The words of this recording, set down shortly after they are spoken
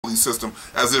belief system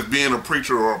as if being a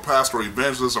preacher or a pastor or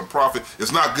evangelist or prophet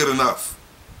is not good enough.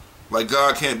 Like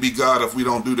God can't be God if we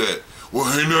don't do that. Well,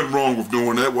 ain't nothing wrong with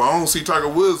doing that. Well, I don't see Tiger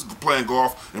Woods playing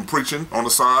golf and preaching on the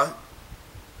side.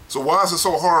 So why is it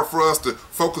so hard for us to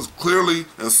focus clearly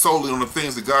and solely on the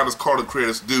things that God has called and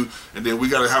created us to do, and then we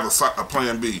got to have a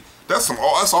plan B? That's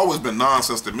always been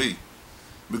nonsense to me.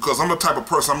 Because I'm the type of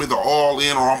person, I'm either all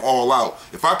in or I'm all out.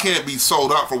 If I can't be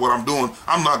sold out for what I'm doing,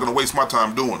 I'm not going to waste my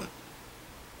time doing it.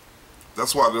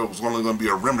 That's why there's only going to be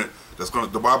a remnant.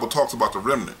 The Bible talks about the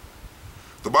remnant.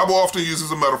 The Bible often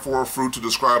uses a metaphor of fruit to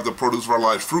describe the produce of our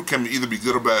life. Fruit can either be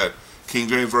good or bad. King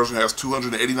James Version has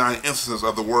 289 instances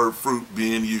of the word fruit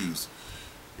being used.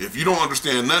 If you don't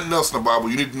understand nothing else in the Bible,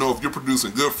 you need to know if you're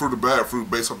producing good fruit or bad fruit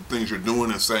based on the things you're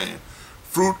doing and saying.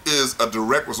 Fruit is a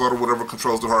direct result of whatever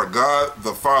controls the heart. God,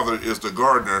 the Father, is the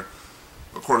gardener,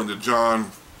 according to John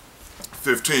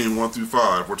 15, 1 through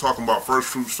 5. We're talking about first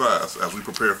fruits fast as we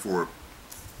prepare for it.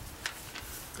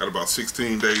 Got about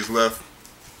 16 days left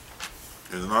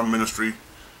in our ministry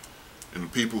and the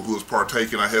people who is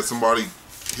partaking. I had somebody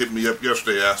hit me up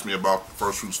yesterday, asked me about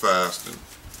first fruits fast, and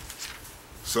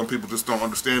some people just don't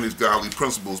understand these godly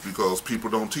principles because people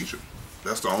don't teach it.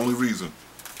 That's the only reason.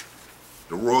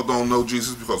 The world don't know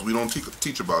Jesus because we don't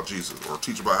teach about Jesus or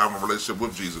teach about having a relationship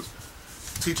with Jesus.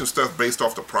 Teaching stuff based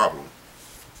off the problem.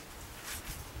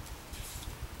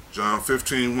 John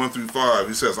 15, 1 through 5,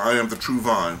 he says, I am the true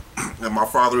vine, and my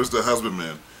Father is the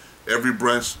husbandman. Every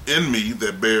branch in me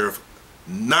that beareth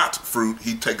not fruit,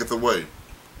 he taketh away.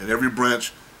 And every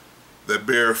branch that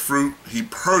beareth fruit, he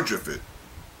purgeth it.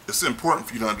 It's important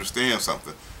for you to understand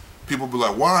something. People be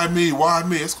like, why me? Why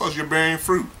me? It's because you're bearing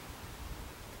fruit.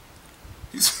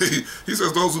 He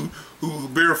says those who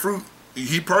bear fruit,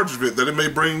 he purges it, that it may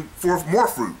bring forth more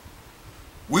fruit.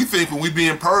 We think when we're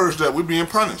being purged that we're being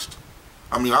punished.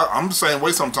 I mean, I'm the same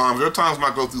way sometimes. There are times when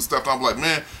I go through stuff and I'm like,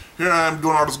 man, here I am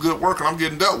doing all this good work and I'm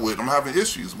getting dealt with. I'm having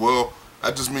issues. Well,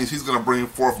 that just means he's going to bring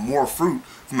forth more fruit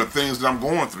from the things that I'm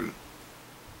going through.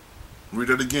 Read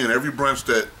that again. Every branch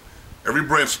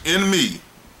in me,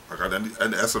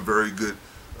 and that's a very good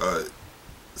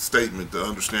statement to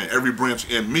understand. Every branch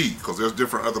in me, because there's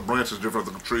different other branches, different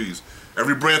other trees.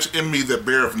 Every branch in me that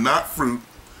beareth not fruit,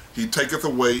 he taketh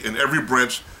away, and every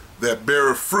branch that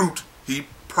beareth fruit, he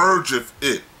purgeth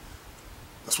it.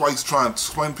 That's why he's trying to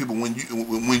explain to people, when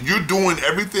you're doing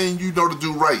everything you know to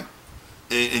do right,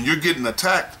 and you're getting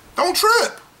attacked, don't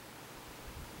trip.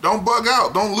 Don't bug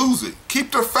out. Don't lose it.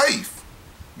 Keep the faith.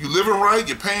 You living right.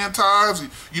 You're paying tithes.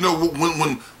 You know,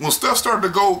 when stuff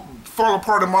started to fall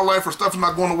apart in my life, or stuff is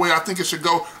not going the way I think it should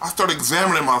go, I started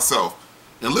examining myself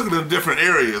and looking at different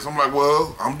areas. I'm like,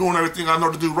 well, I'm doing everything I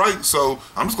know to do right, so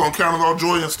I'm just going to count it all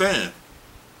joy and stand.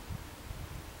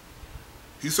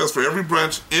 He says, for every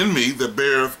branch in me that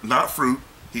beareth not fruit,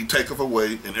 he taketh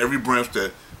away, and every branch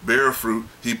that beareth fruit,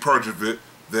 he purgeth it,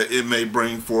 that it may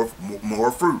bring forth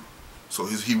more fruit. So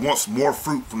he wants more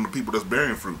fruit from the people that's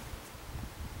bearing fruit.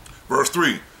 Verse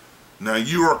 3, now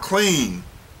you are clean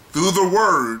through the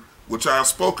word which I have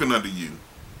spoken unto you.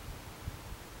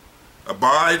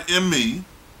 Abide in me,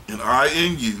 and I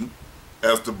in you,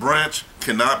 as the branch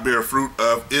cannot bear fruit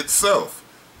of itself,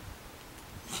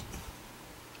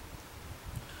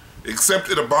 except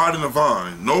it abide in the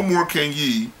vine. No more can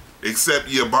ye, except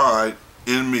ye abide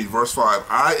in me. Verse 5,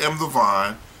 I am the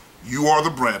vine, you are the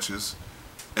branches,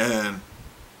 and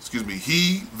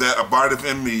he that abideth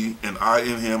in me, and I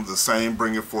in him, the same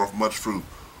bringeth forth much fruit.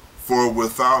 For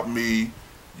without me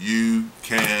you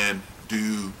can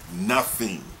do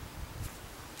nothing.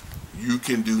 You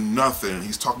can do nothing.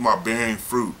 He's talking about bearing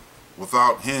fruit.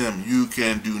 Without him you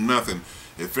can do nothing.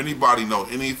 If anybody know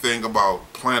anything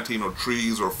about planting or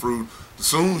trees or fruit, as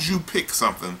soon as you pick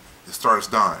something, it starts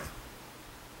dying.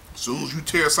 As soon as you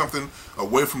tear something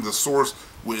away from the source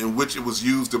in which it was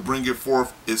used to bring it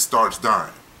forth, it starts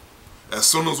dying. As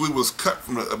soon as we was cut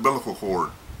from the umbilical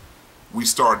cord, we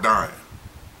start dying.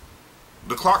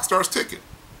 The clock starts ticking.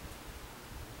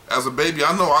 As a baby,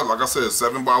 I know, like I said,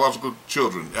 7 biological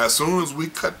children. As soon as we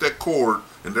cut that cord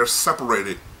and they're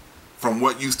separated from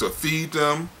what used to feed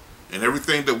them and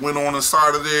everything that went on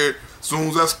inside of there, as soon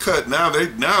as that's cut, now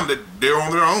they're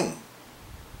on their own.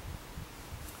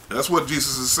 And that's what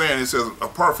Jesus is saying. He says,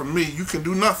 apart from me, you can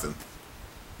do nothing.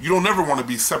 You don't ever want to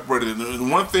be separated. And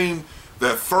one thing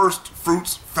that first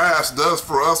fruits fast does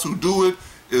for us who do it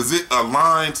is it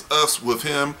aligns us with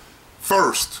him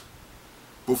first,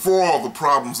 before all the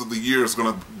problems of the year is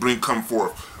going to come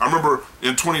forth. I remember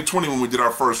in 2020 when we did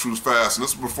our first fruits fast, and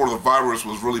this was before the virus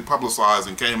was really publicized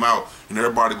and came out and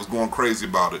everybody was going crazy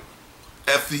about it.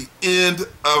 At the end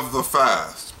of the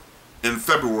fast, in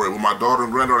February when my daughter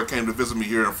and granddaughter came to visit me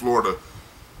here in Florida,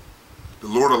 the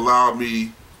Lord allowed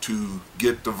me to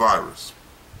get the virus.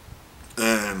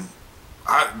 And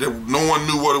no one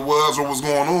knew what it was or what was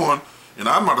going on. And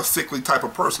I'm not a sickly type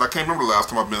of person. I can't remember the last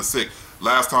time I've been sick.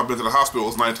 Last time I've been to the hospital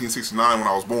was 1969 when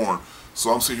I was born.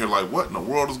 So I'm sitting here like, what in the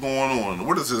world is going on?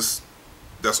 What is this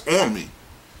that's on me?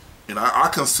 And I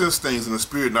can sense things in the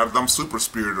spirit. Not that I'm super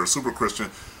spirit or super Christian.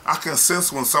 I can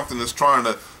sense when something is trying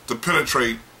to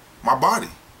penetrate my body.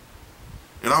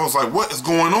 And I was like, what is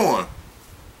going on?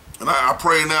 And I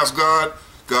prayed and asked God.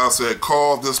 God said,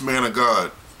 call this man of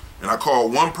God. And I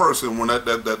called one person when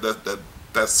that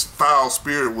foul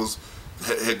spirit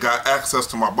had got access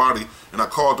to my body. And I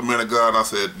called the man of God and I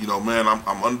said, you know, man,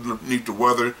 I'm underneath the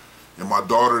weather. And my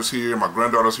daughter's here, my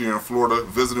granddaughter's here in Florida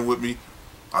visiting with me.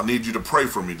 I need you to pray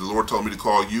for me. The Lord told me to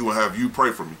call you and have you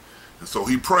pray for me. And so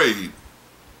he prayed.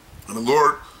 And the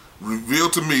Lord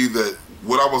revealed to me that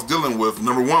what I was dealing with,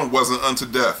 number one, wasn't unto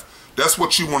death. That's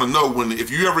what you want to know if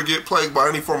you ever get plagued by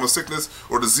any form of sickness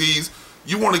or disease,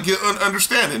 you want to get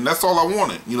understanding. That's all I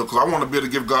wanted, you know, because I want to be able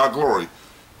to give God glory.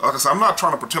 Like I said, I'm not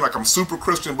trying to pretend like I'm super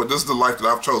Christian, but this is the life that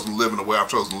I've chosen to live in the way I've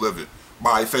chosen to live it,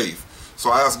 by faith. So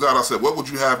I asked God, I said, what would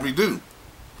you have me do?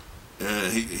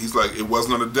 And he's like, it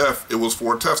wasn't unto death, it was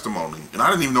for a testimony. And I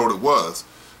didn't even know what it was.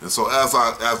 And so as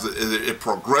it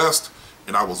progressed,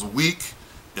 and I was weak,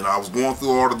 and I was going through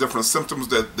all the different symptoms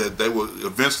that they would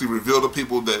eventually reveal to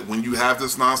people that when you have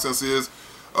this nonsense is,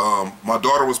 my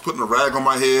daughter was putting a rag on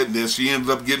my head, and then she ended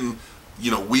up getting,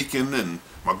 you know, weakened, and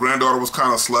my granddaughter was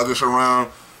kind of sluggish around,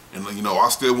 and, you know, I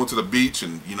still went to the beach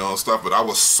and, you know, and stuff, but I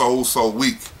was so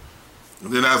weak.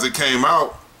 And then as it came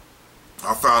out,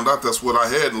 I found out that's what I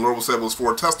had, and the Lord said it was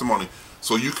for a testimony.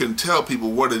 So you can tell people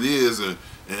what it is and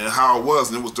how it was.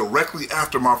 And it was directly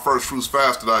after my first fruits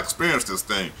fast that I experienced this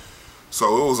thing.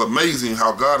 So it was amazing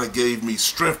how God had gave me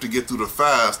strength to get through the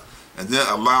fast and then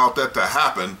allowed that to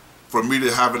happen for me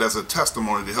to have it as a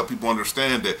testimony to help people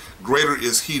understand that greater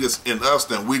is he that's in us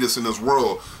than we that's in this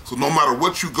world. So no matter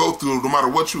what you go through, no matter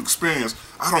what you experience,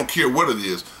 I don't care what it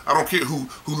is. I don't care who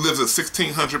lives at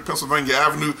 1600 Pennsylvania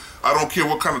Avenue. I don't care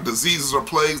what kind of diseases or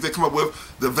plagues they come up with.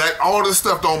 All this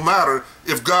stuff don't matter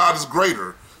if God is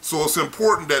greater. So it's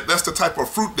important that that's the type of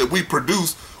fruit that we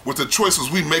produce with the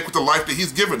choices we make with the life that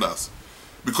he's given us.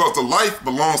 Because the life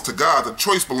belongs to God, the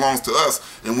choice belongs to us.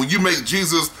 And when you make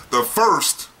Jesus the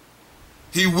first,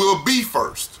 he will be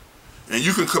first. And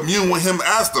you can commune with him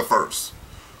as the first.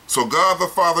 So God the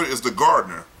Father is the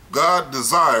gardener. God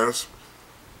desires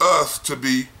us to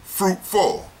be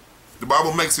fruitful. The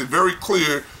Bible makes it very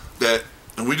clear that,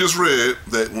 and we just read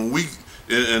that when we,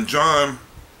 in John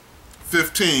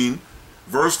 15,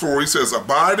 verse 4, he says,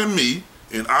 abide in me,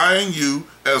 and I in you,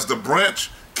 as the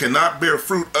branch cannot bear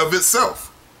fruit of itself.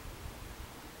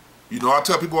 You know, I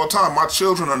tell people all the time, my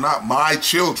children are not my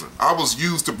children. I was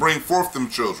used to bring forth them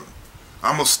children.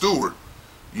 I'm a steward.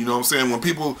 You know what I'm saying? When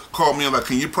people call me and like,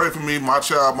 can you pray for me, my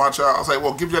child, I say,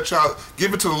 well, give your child,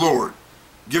 give it to the Lord.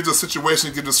 Give the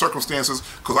situation, give the circumstances,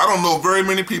 because I don't know very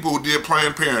many people who did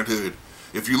Planned Parenthood.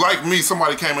 If you like me,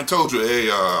 somebody came and told you, hey,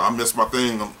 I missed my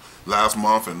thing last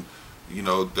month, and you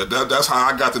know, that's how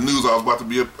I got the news I was about to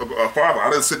be a father. I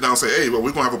didn't sit down and say, hey, well,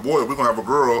 we're going to have a boy, or we're going to have a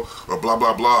girl, or blah,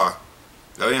 blah, blah.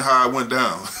 That ain't how it went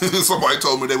down. Somebody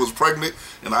told me they was pregnant,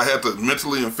 and I had to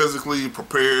mentally and physically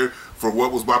prepare for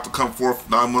what was about to come forth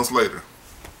 9 months later.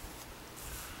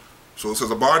 So it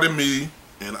says, abide in me,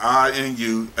 and I in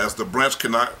you, as the branch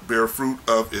cannot bear fruit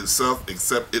of itself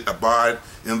except it abide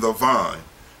in the vine.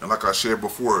 And like I shared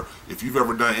before, if you've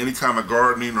ever done any kind of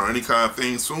gardening or any kind of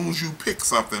thing, as soon as you pick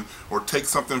something or take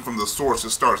something from the source,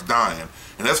 it starts dying.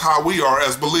 And that's how we are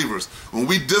as believers. When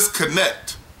we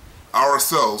disconnect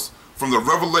ourselves from the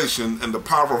revelation and the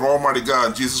power of Almighty God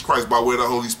and Jesus Christ by way of the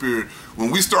Holy Spirit,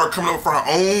 when we start coming up with our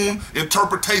own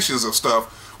interpretations of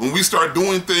stuff, when we start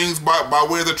doing things by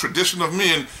way of the tradition of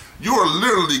men, you are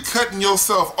literally cutting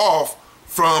yourself off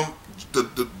from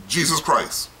the Jesus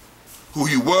Christ, who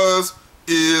he was,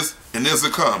 is, and is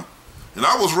to come. And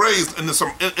I was raised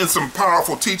in some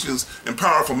powerful teachings and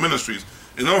powerful ministries,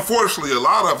 and unfortunately a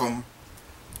lot of them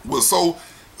was so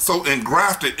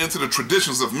engrafted into the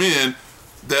traditions of men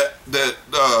that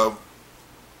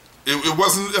it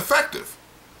wasn't effective.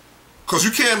 Because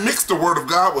you can't mix the word of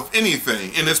God with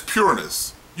anything in its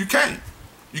pureness. You can't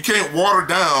water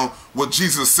down what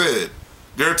Jesus said.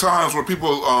 There are times where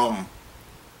people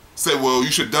say, well, you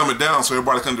should dumb it down so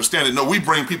everybody can understand it. No, we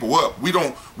bring people up. We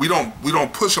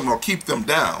don't push them or keep them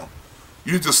down.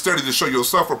 You need to study to show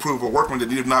yourself approved, a workman that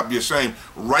need not be ashamed,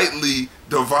 rightly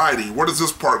dividing. Where does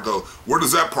this part go? Where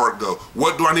does that part go?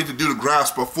 What do I need to do to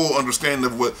grasp a full understanding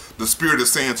of what the Spirit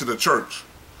is saying to the church?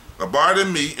 Abide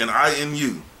in me and I in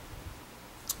you.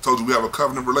 Told you we have a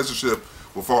covenant relationship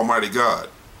with Almighty God,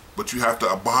 but you have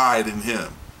to abide in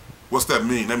him. What's that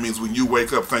mean? That means when you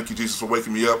wake up, thank you, Jesus, for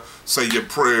waking me up. Say your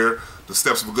prayer, the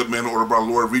steps of a good man ordered by the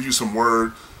Lord. Read you some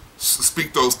word.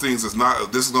 Speak those things.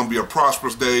 This is going to be a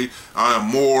prosperous day. I am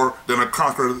more than a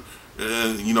conqueror.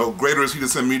 And, you know, greater is he that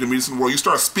sent me to meet us in the world. You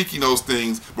start speaking those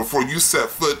things before you set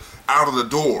foot out of the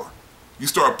door. You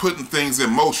start putting things in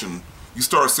motion. You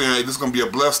start saying, hey, this is going to be a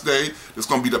blessed day. This is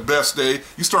going to be the best day.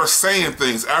 You start saying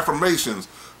things, affirmations,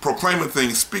 proclaiming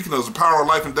things, speaking those. The power of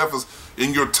life and death is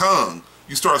in your tongue.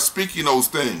 You start speaking those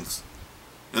things.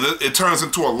 And it turns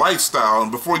into a lifestyle.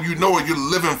 And before you know it, you're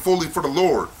living fully for the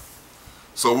Lord.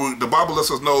 So the Bible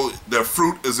lets us know that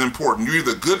fruit is important. You're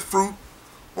either good fruit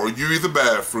or you're either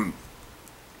bad fruit.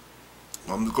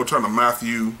 I'm going to turn to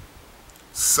Matthew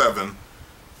 7,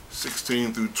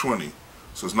 16 through 20.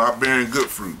 So it's not bearing good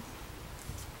fruit.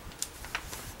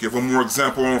 Give one more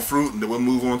example on fruit, and then we'll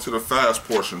move on to the fast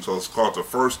portion. So it's called the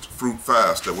first fruit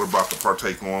fast that we're about to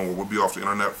partake on, where we'll be off the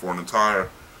internet for an entire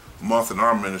month in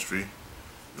our ministry.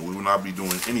 And we will not be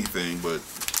doing anything but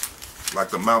like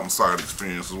the mountainside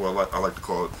experience is what I like to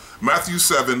call it. Matthew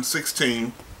 7,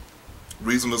 16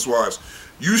 reads in this wise.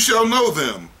 You shall know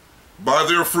them by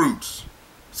their fruits.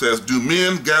 It says, do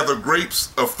men gather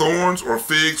grapes of thorns or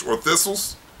figs or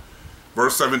thistles?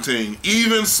 Verse 17,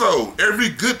 even so, every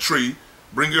good tree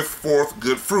bringeth forth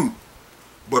good fruit,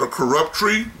 but a corrupt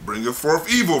tree bringeth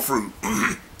forth evil fruit.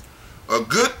 A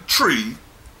good tree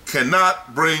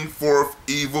cannot bring forth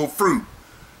evil fruit,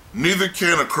 neither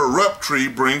can a corrupt tree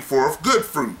bring forth good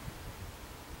fruit.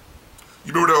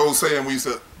 You remember that old saying we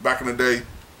said back in the day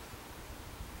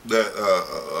that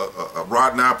a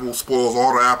rotten apple spoils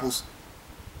all the apples?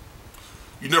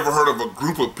 You never heard of a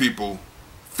group of people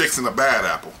fixing a bad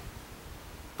apple.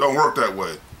 Don't work that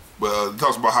way. But it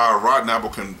talks about how a rotten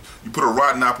apple you put a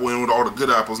rotten apple in with all the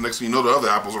good apples, next thing you know the other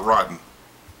apples are rotten.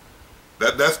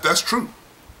 That's true.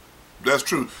 That's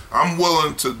true. I'm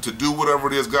willing to do whatever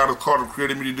it is God has called and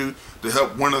created me to do to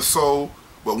help win a soul.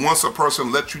 But once a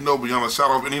person lets you know beyond a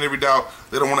shadow of any and every doubt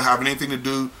they don't want to have anything to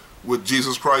do with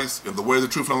Jesus Christ and the way, the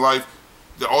truth, and the life,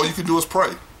 that all you can do is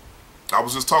pray. I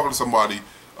was just talking to somebody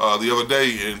the other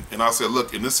day, and I said,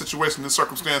 look, in this situation, in these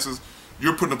circumstances,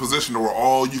 you're put in a position where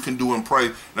all you can do and pray,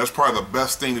 and that's probably the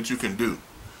best thing that you can do,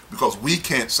 because we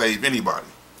can't save anybody.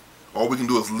 All we can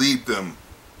do is lead them.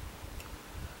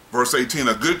 Verse 18,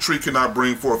 a good tree cannot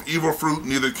bring forth evil fruit,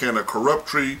 neither can a corrupt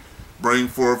tree bring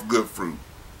forth good fruit.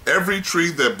 Every tree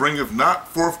that bringeth not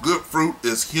forth good fruit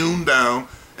is hewn down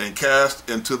and cast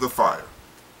into the fire.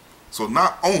 So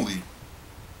not only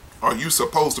are you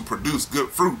supposed to produce good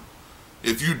fruit,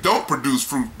 if you don't produce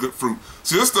good fruit,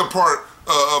 see, this is the part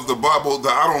of the Bible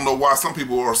that I don't know why some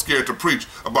people are scared to preach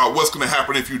about what's going to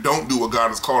happen if you don't do what God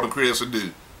has called and created us to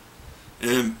do.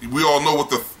 And we all know what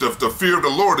the fear of the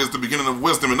Lord is, the beginning of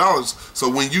wisdom and knowledge. So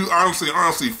when you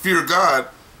honestly fear God,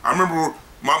 I remember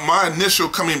my initial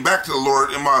coming back to the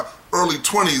Lord in my early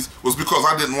 20s was because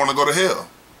I didn't want to go to hell.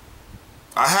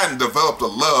 I hadn't developed a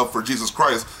love for Jesus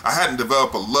Christ. I hadn't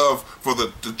developed a love for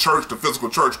the church, the physical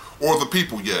church, or the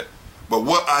people yet. But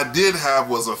what I did have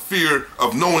was a fear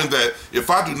of knowing that if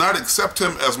I do not accept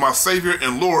him as my Savior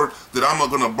and Lord, that I'm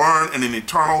going to burn in an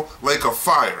eternal lake of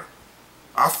fire.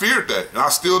 I feared that, and I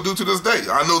still do to this day.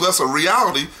 I know that's a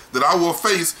reality that I will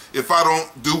face if I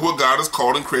don't do what God has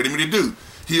called and created me to do.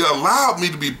 He allowed me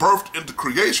to be birthed into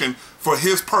creation for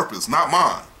his purpose, not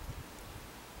mine.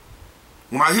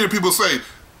 When I hear people say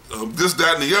this,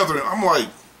 that, and the other, I'm like,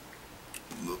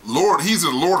 Lord, he's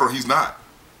a Lord or he's not.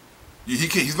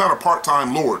 He's not a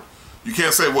part-time Lord. You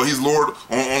can't say, well, he's Lord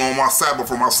on my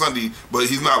Sabbath or my Sunday, but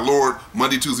he's not Lord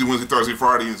Monday, Tuesday, Wednesday, Thursday,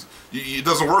 Friday. It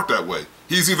doesn't work that way.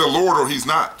 He's either Lord or he's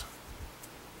not.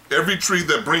 Every tree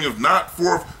that bringeth not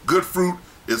forth good fruit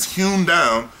is hewn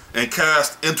down and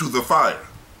cast into the fire.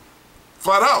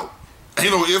 Flat out.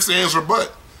 Ain't no ifs, ands, or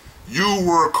but. You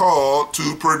were called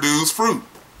to produce fruit.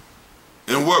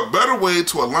 And what better way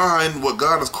to align what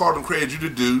God has called and created you to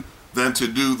do than to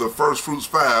do the first fruits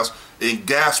fast and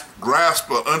grasp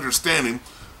an understanding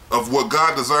of what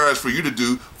God desires for you to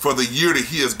do for the year that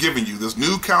he has given you, this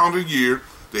new calendar year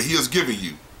that he has given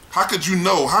you. How could you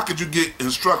know? How could you get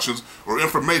instructions or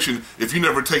information if you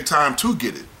never take time to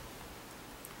get it?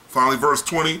 Finally, verse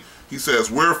 20, he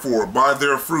says, wherefore by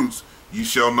their fruits ye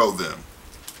shall know them.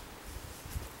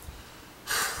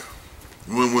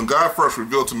 When God first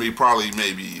revealed to me, probably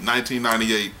maybe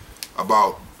 1998,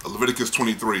 about Leviticus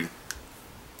 23,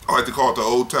 I like to call it the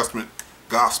Old Testament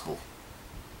gospel.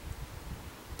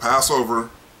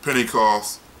 Passover,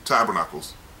 Pentecost,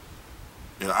 Tabernacles.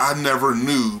 And I never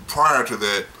knew prior to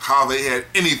that how they had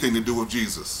anything to do with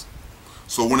Jesus.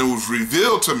 So when it was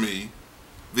revealed to me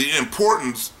the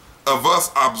importance of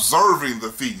us observing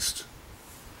the feast,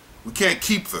 we can't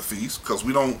keep the feast because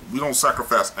we don't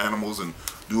sacrifice animals and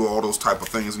do all those type of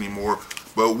things anymore,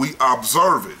 but we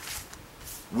observe it.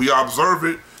 We observe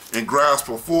it and grasp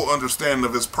a full understanding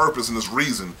of its purpose and its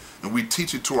reason, and we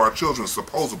teach it to our children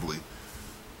supposedly.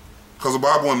 Because the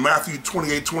Bible in Matthew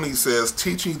 28:20 says,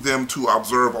 teaching them to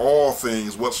observe all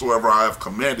things whatsoever I have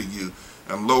commanded you,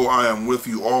 and lo, I am with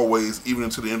you always, even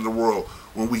unto the end of the world.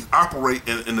 When we operate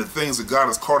in the things that God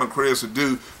has called and created us to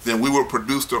do, then we will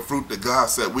produce the fruit that God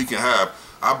said we can have.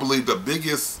 I believe the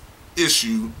biggest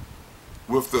issue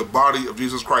with the body of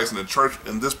Jesus Christ and the church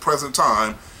in this present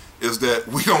time is that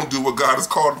we don't do what God has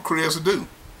called and created us to do.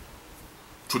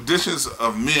 Traditions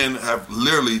of men have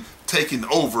literally taken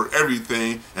over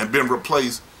everything and been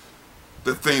replaced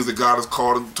the things that God has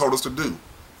called and told us to do.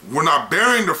 We're not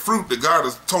bearing the fruit that God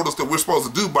has told us that we're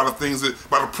supposed to do by the things that,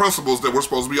 by the principles that we're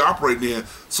supposed to be operating in.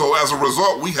 So as a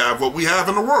result, we have what we have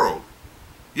in the world.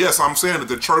 Yes, I'm saying that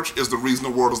the church is the reason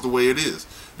the world is the way it is,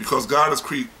 because God has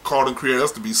called and created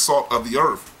us to be salt of the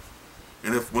earth.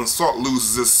 And if when salt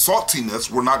loses its saltiness,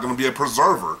 we're not going to be a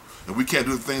preserver. And we can't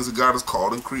do the things that God has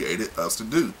called and created us to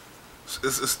do.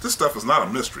 This stuff is not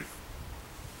a mystery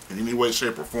in any way,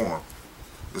 shape, or form.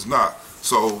 It's not.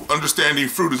 So understanding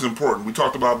fruit is important. We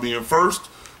talked about being first.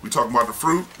 We talked about the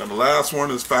fruit. And the last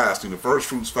one is fasting. The first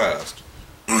fruit's fast.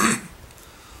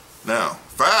 Now,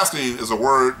 fasting is a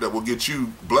word that will get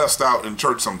you blessed out in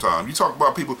church sometime. You talk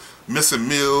about people missing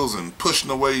meals and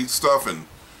pushing away stuff and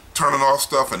turning off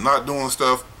stuff and not doing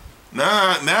stuff.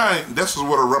 Now this is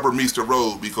what a rubber meets the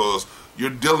road, because you're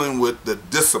dealing with the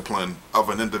discipline of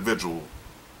an individual.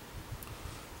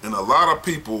 And a lot of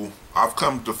people, I've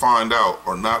come to find out,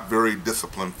 are not very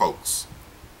disciplined folks.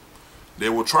 They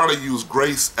will try to use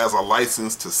grace as a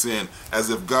license to sin, as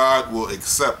if God will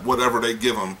accept whatever they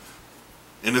give them,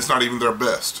 and it's not even their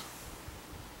best.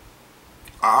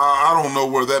 I don't know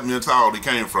where that mentality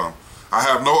came from. I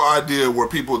have no idea where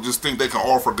people just think they can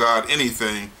offer God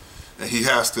anything and he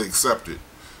has to accept it.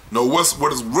 No,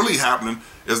 what is really happening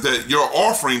is that your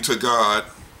offering to God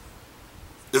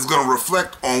is going to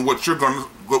reflect on what you're going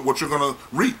to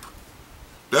reap.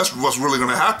 That's what's really going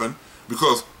to happen,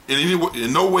 because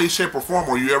in no way, shape, or form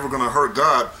are you ever going to hurt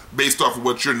God based off of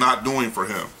what you're not doing for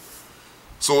him.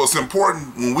 So it's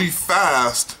important when we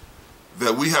fast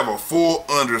that we have a full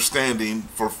understanding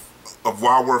of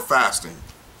why we're fasting.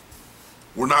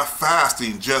 We're not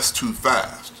fasting just to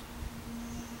fast.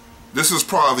 This is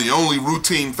probably the only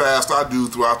routine fast I do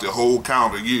throughout the whole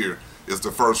calendar year, is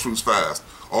the first fruits fast.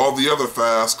 All the other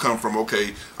fasts come from,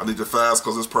 okay, I need to fast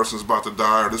because this person's about to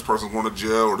die, or this person's going to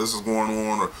jail, or this is going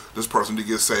on, or this person to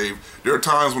get saved. There are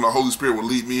times when the Holy Spirit will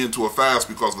lead me into a fast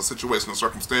because of the situation and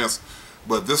circumstance,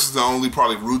 but this is the only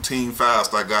probably routine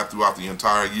fast I got throughout the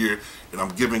entire year, and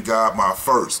I'm giving God my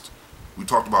first. We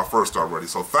talked about first already.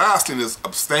 So fasting is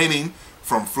abstaining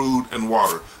from food and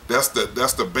water. That's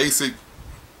the basic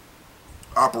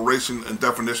operation and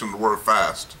definition of the word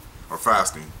fast, or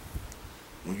fasting.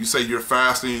 When you say you're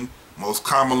fasting, most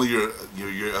commonly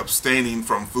you're abstaining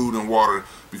from food and water,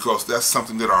 because that's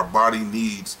something that our body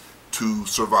needs to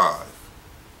survive.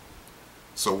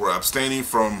 So we're abstaining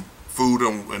from food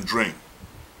and drink.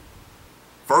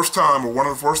 First time, or one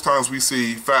of the first times we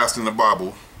see fasting in the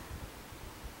Bible,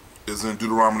 is in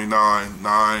Deuteronomy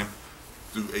 9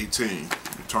 through 18.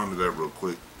 Let me turn to that real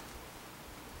quick.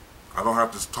 I don't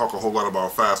have to talk a whole lot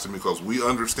about fasting, because we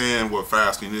understand what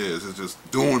fasting is. It's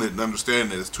just doing it and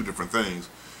understanding it is two different things.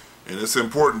 And it's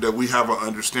important that we have an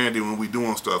understanding when we're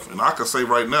doing stuff. And I can say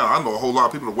right now, I know a whole lot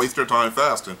of people that waste their time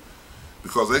fasting,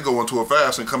 because they go into a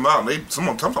fast and come out and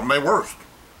sometimes they worse,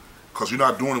 because you're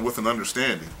not doing it with an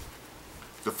understanding.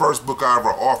 The first book I ever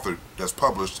authored that's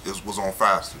published was on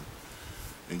fasting.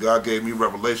 And God gave me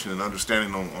revelation and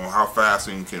understanding on how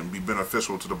fasting can be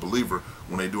beneficial to the believer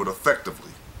when they do it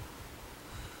effectively.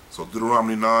 So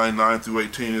Deuteronomy 9 through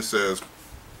 18, it says,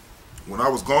 when I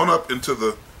was gone up into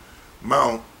the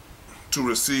mount to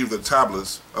receive the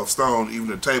tablets of stone, even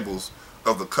the tables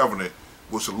of the covenant,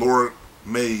 which the Lord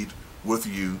made with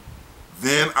you,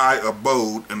 then I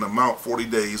abode in the mount 40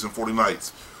 days and 40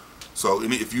 nights. So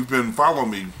if you've been following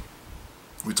me,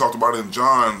 we talked about in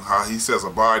John how he says,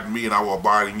 abide in me and I will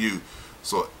abide in you.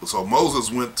 So Moses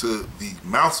went to the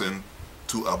mountain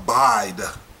to abide,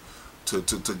 to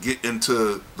get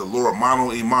into the Lord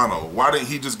mano a mano. Why didn't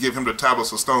he just give him the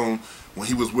tablets of stone when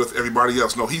he was with everybody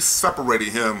else? No, he separated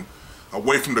him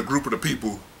away from the group of the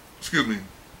people,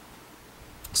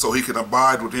 so he could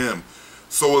abide with him.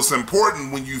 So it's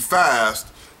important when you fast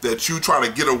that you try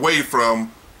to get away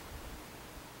from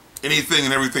anything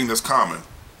and everything that's common.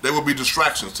 They will be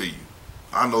distractions to you.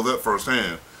 I know that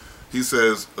firsthand. He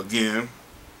says again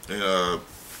in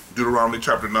Deuteronomy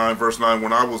chapter 9 verse 9,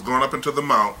 when I was gone up into the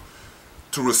mount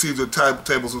to receive the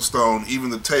tables of stone, even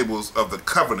the tables of the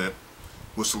covenant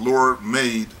which the Lord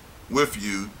made with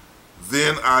you,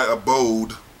 then I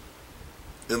abode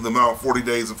in the mount 40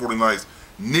 days and 40 nights,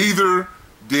 neither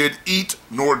did eat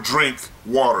nor drink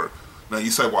water. Now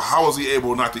you say, well, how was he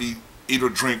able not to eat or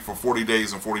drink for 40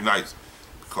 days and 40 nights?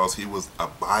 Because he was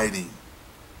abiding.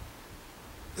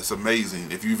 It's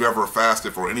amazing. If you've ever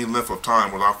fasted for any length of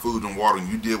time without food and water, and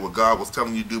you did what God was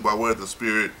telling you to do by way of the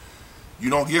Spirit, you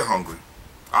don't get hungry.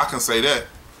 I can say that.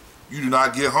 You do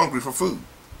not get hungry for food.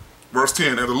 Verse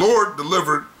 10, and the Lord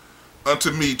delivered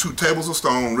unto me 2 tables of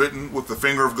stone written with the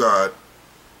finger of God,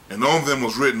 and on them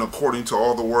was written according to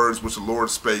all the words which the Lord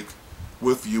spake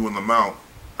with you in the mount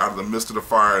out of the midst of the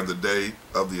fire in the day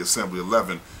of the assembly.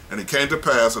 11, and it came to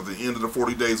pass at the end of the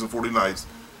 40 days and 40 nights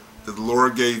that the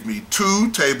Lord gave me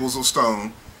 2 tables of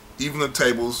stone, even the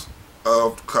tables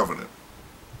of covenant.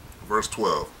 Verse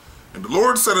 12, and the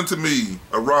Lord said unto me,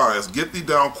 arise, get thee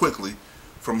down quickly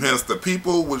from hence. The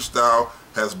people which thou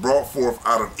hast brought forth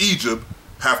out of Egypt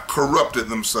have corrupted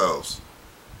themselves.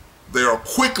 They are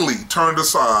quickly turned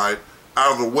aside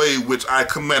out of the way which I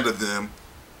commanded them.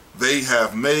 They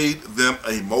have made them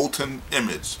a molten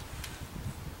image.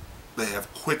 They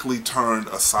have quickly turned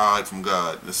aside from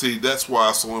God. And see, that's why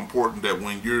it's so important that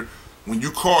when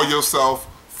you call yourself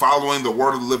following the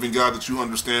word of the living God, that you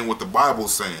understand what the Bible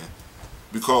is saying.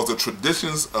 Because the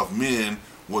traditions of men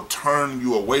will turn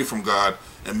you away from God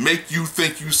and make you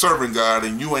think you serving God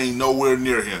and you ain't nowhere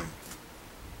near him.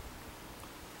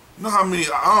 You know how many,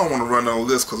 I don't want to run down a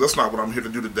list because that's not what I'm here to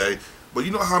do today, but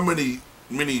you know how many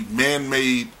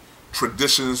man-made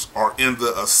traditions are in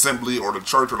the assembly or the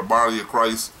church or the body of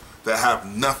Christ that have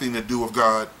nothing to do with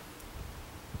God?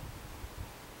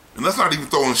 And that's not even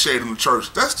throwing shade in the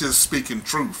church. That's just speaking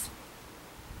truth.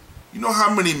 You know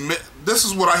how many, this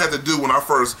is what I had to do when I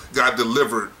first got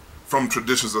delivered from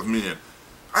traditions of men.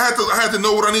 I had to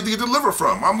know what I need to get delivered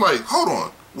from. I'm like, hold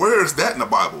on, where is that in the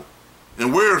Bible?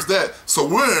 And where is that? So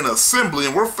we're in an assembly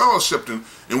and we're fellowshipping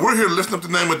and we're here lifting up the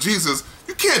name of Jesus.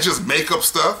 You can't just make up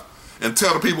stuff and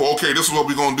tell the people, okay, this is what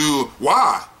we're going to do.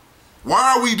 Why?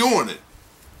 Why are we doing it?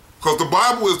 Because the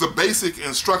Bible is the basic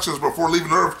instructions before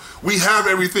leaving earth. We have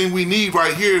everything we need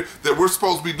right here that we're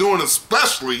supposed to be doing,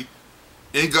 especially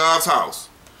in God's house.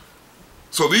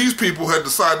 So these people had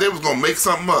decided they was going to make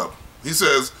something up. He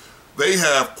says, they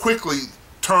have quickly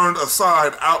turned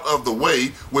aside out of the way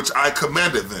which I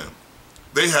commanded them.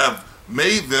 They have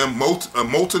made them a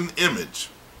molten image.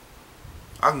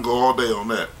 I can go all day on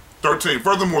that. 13,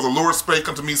 furthermore, the Lord spake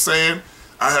unto me, saying,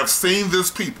 I have seen this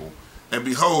people, and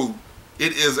behold,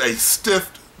 it is a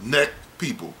stiff-necked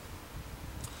people.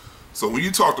 So when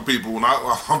you talk to people, when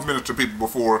I've ministered to people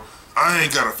before, I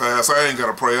ain't got to fast, I ain't got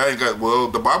to pray, well,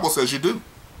 the Bible says you do.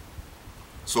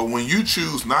 So when you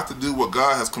choose not to do what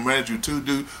God has commanded you to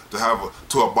do,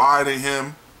 to abide in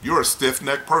him, you're a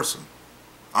stiff-necked person.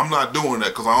 I'm not doing that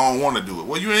because I don't want to do it.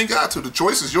 Well, you ain't got to. The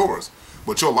choice is yours,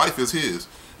 but your life is his.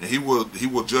 And he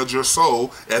will judge your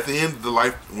soul at the end of the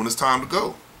life when it's time to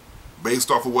go, based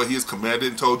off of what he has commanded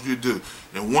and told you to do.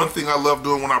 And one thing I love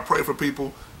doing when I pray for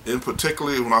people, in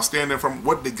particular when I stand there from,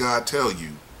 what did God tell you?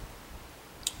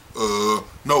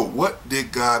 No, what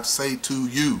did God say to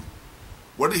you?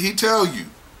 What did he tell you?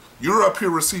 You're up here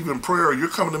receiving prayer. You're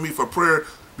coming to me for prayer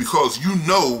because you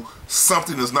know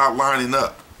something is not lining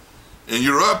up. And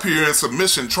you're up here in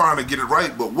submission trying to get it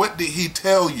right. But what did he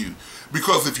tell you?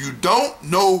 Because if you don't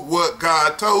know what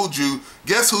God told you,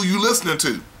 guess who you listening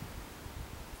to?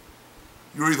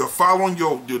 You're either following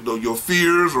your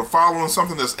fears or following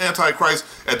something that's antichrist.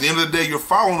 At the end of the day, you're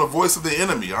following the voice of the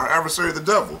enemy, our adversary, the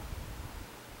devil.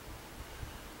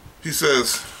 He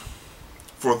says,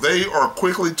 for they are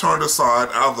quickly turned aside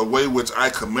out of the way which I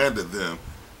commanded them.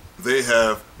 They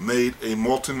have made a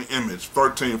molten image.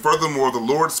 13, furthermore, the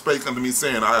Lord spake unto me,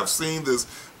 saying, I have seen this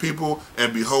people,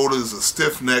 and behold, it is a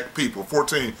stiff-necked people.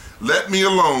 14, let me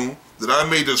alone, that I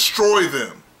may destroy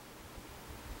them.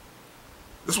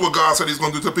 This is what God said he's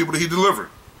going to do to the people that he delivered.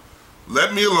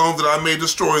 Let me alone, that I may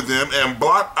destroy them, and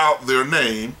blot out their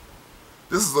name.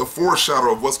 This is a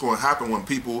foreshadow of what's going to happen when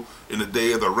people in the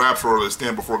day of the rapture or they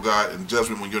stand before God in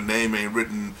judgment, when your name ain't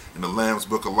written in the Lamb's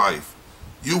book of life.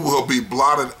 You will be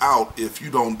blotted out if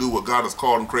you don't do what God has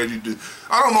called and created you to do.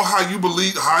 I don't know how you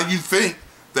believe, how you think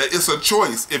that it's a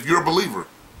choice if you're a believer.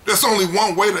 There's only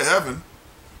one way to heaven.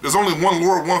 There's only one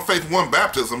Lord, one faith, one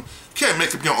baptism. You can't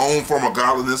make up your own form of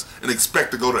godliness and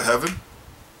expect to go to heaven.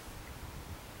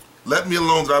 Let me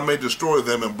alone that I may destroy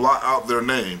them and blot out their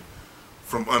name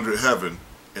from under heaven.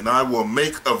 And I will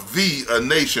make of thee a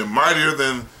nation mightier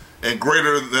than and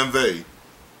greater than they.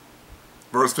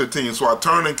 Verse 15, so I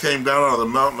turned and came down out of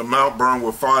the mount burned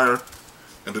with fire,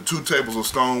 and the 2 tables of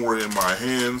stone were in my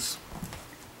hands,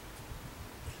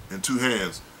 in 2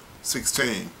 hands.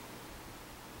 16.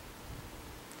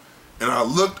 And I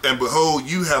looked, and behold,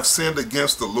 you have sinned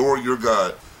against the Lord your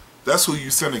God. That's who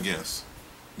you sin against.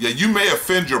 Yeah, you may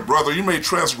offend your brother, you may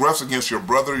transgress against your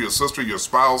brother, your sister, your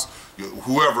spouse,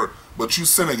 whoever, but you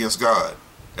sin against God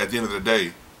at the end of the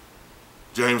day.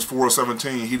 James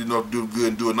 4:17, he did not do good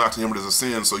and do it not to him, it is a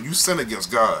sin. So you sin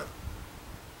against God.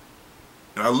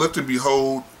 And I looked, and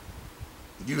behold,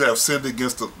 you have sinned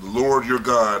against the Lord your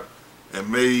God and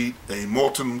made a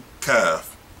molten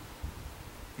calf.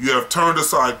 You have turned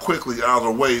aside quickly out of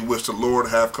the way which the Lord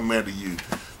hath commanded you.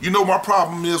 You know my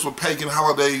problem is with pagan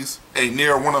holidays? Ain't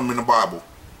near one of them in the Bible.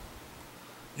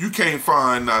 You can't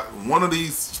find not one of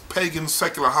these pagan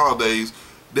secular holidays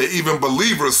that even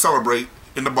believers celebrate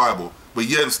in the Bible, but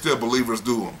yet still believers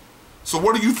do them. So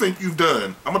what do you think you've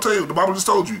done? I'm going to tell you, the Bible just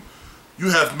told you.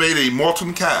 You have made a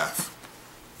molten calf.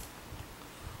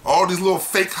 All these little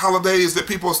fake holidays that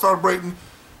people are celebrating,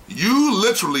 you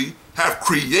literally have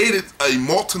created a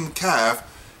molten calf,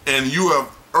 and you have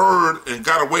erred and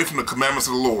got away from the commandments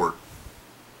of the Lord.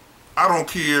 I don't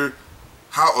care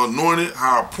how anointed,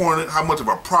 how appointed, how much of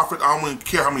a prophet, I don't even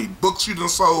care how many books you done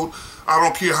sold, I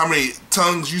don't care how many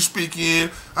tongues you speak in,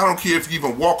 I don't care if you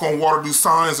even walk on water, do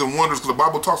signs and wonders, because the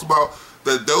Bible talks about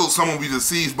that someone will be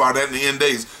deceived by that in the end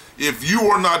days. If you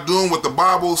are not doing what the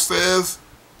Bible says,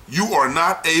 you are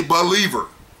not a believer.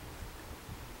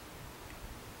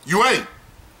 You ain't.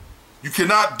 You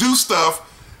cannot do stuff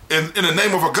in the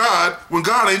name of a God when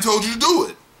God ain't told you to do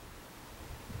it.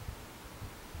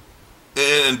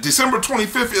 And December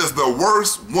 25th is the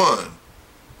worst one.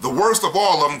 The worst of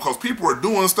all of them, because people are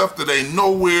doing stuff that ain't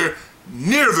nowhere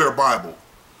near their Bible.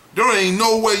 There ain't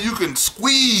no way you can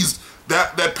squeeze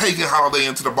that pagan holiday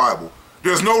into the Bible.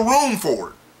 There's no room for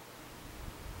it.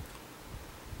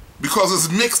 Because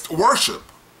it's mixed worship.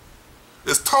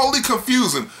 It's totally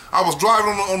confusing. I was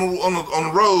driving on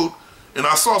the road, and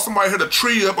I saw somebody had a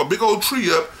tree up, a big old tree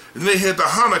up, and they had the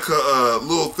Hanukkah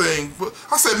little thing.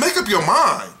 I said, make up your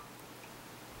mind.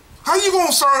 How you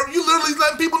gonna serve? You literally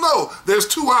letting people know there's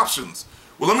 2 options.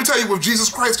 Well, let me tell you, with Jesus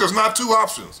Christ, there's not 2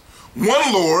 options.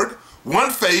 One Lord,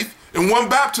 one faith, and one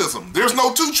baptism. There's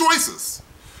no 2 choices.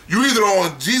 You either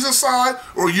on Jesus' side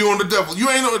or you on the devil.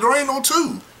 There ain't no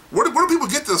 2. Where do people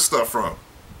get this stuff from?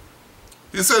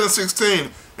 He said in 16,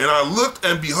 and I looked,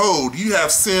 and behold, you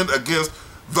have sinned against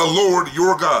the Lord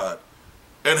your God,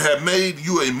 and have made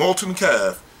you a molten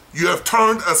calf. You have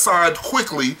turned aside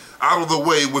quickly out of the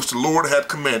way which the Lord had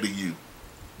commanded you.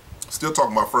 Still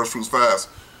talking about first fruits fast.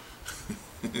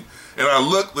 And I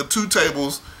looked the 2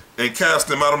 tables and cast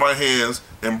them out of my hands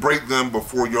and break them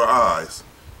before your eyes.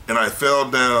 And I fell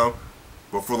down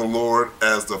before the Lord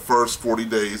as the first 40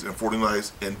 days and 40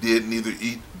 nights, and did neither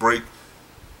break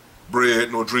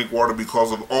bread nor drink water,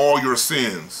 because of all your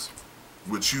sins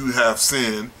which you have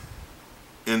sinned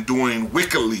in doing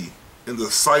wickedly in the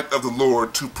sight of the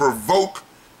Lord, to provoke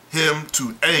him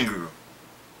to anger.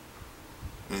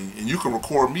 And you can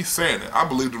record me saying it. I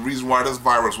believe the reason why this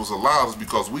virus was allowed is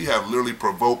because we have literally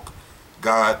provoked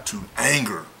God to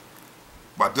anger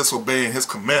by disobeying his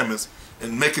commandments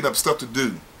and making up stuff to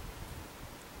do.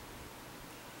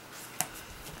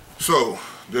 So,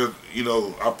 you know,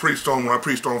 when I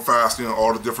preached on fasting,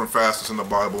 all the different fasts in the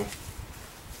Bible.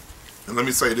 And let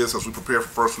me say this, as we prepare for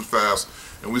First Fruit Fast,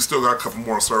 and we still got a couple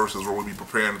more services where we'll be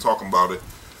preparing and talking about it,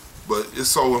 but it's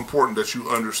so important that you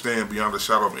understand beyond a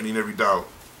shadow of any and every doubt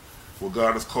what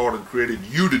God has called and created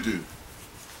you to do.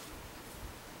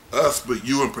 Us, but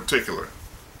you in particular.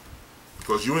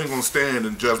 Because you ain't going to stand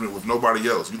in judgment with nobody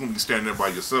else. You're going to be standing there by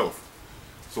yourself.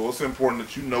 So it's important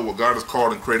that you know what God has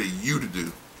called and created you to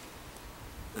do.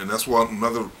 And that's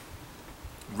another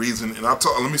reason, and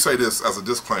let me say this as a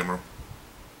disclaimer.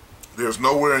 There's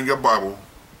nowhere in your Bible,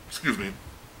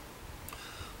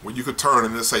 where you could turn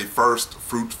and it say first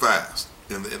fruit fast,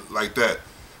 like that.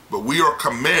 But we are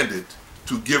commanded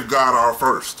to give God our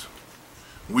first.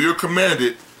 We are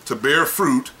commanded to bear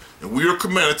fruit, and we are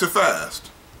commanded to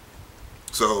fast.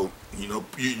 So, you know,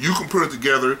 you can put it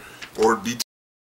together or